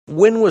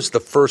When was the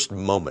first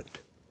moment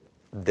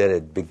that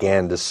it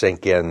began to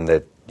sink in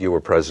that you were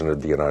President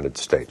of the United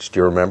States? Do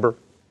you remember?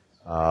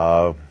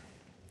 Well,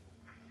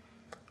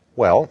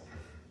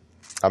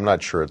 I'm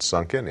not sure it's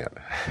sunk in yet.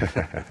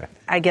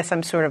 I guess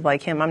I'm sort of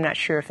like him. I'm not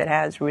sure if it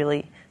has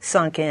really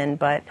sunk in,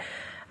 but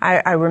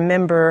I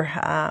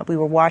remember we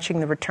were watching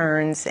the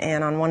returns,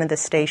 and on one of the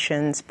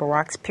stations,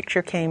 Barack's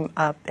picture came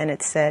up, and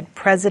it said,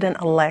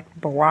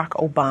 President-elect Barack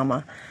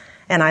Obama.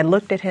 And I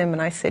looked at him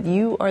and I said,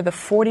 you are the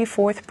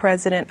 44th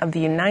President of the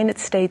United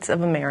States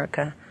of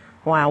America.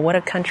 Wow, what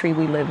a country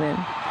we live in.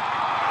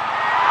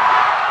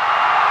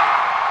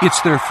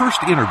 It's their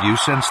first interview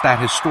since that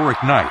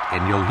historic night,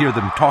 and you'll hear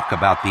them talk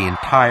about the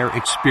entire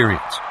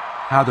experience,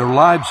 how their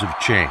lives have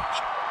changed,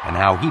 and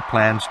how he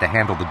plans to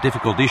handle the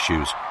difficult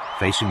issues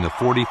facing the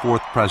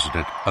 44th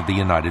President of the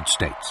United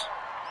States.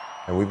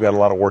 And we've got a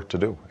lot of work to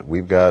do.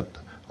 We've got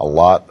a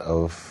lot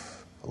of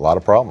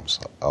problems,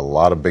 a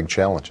lot of big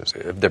challenges.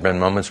 Have there been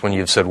moments when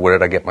you've said, what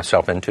did I get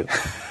myself into?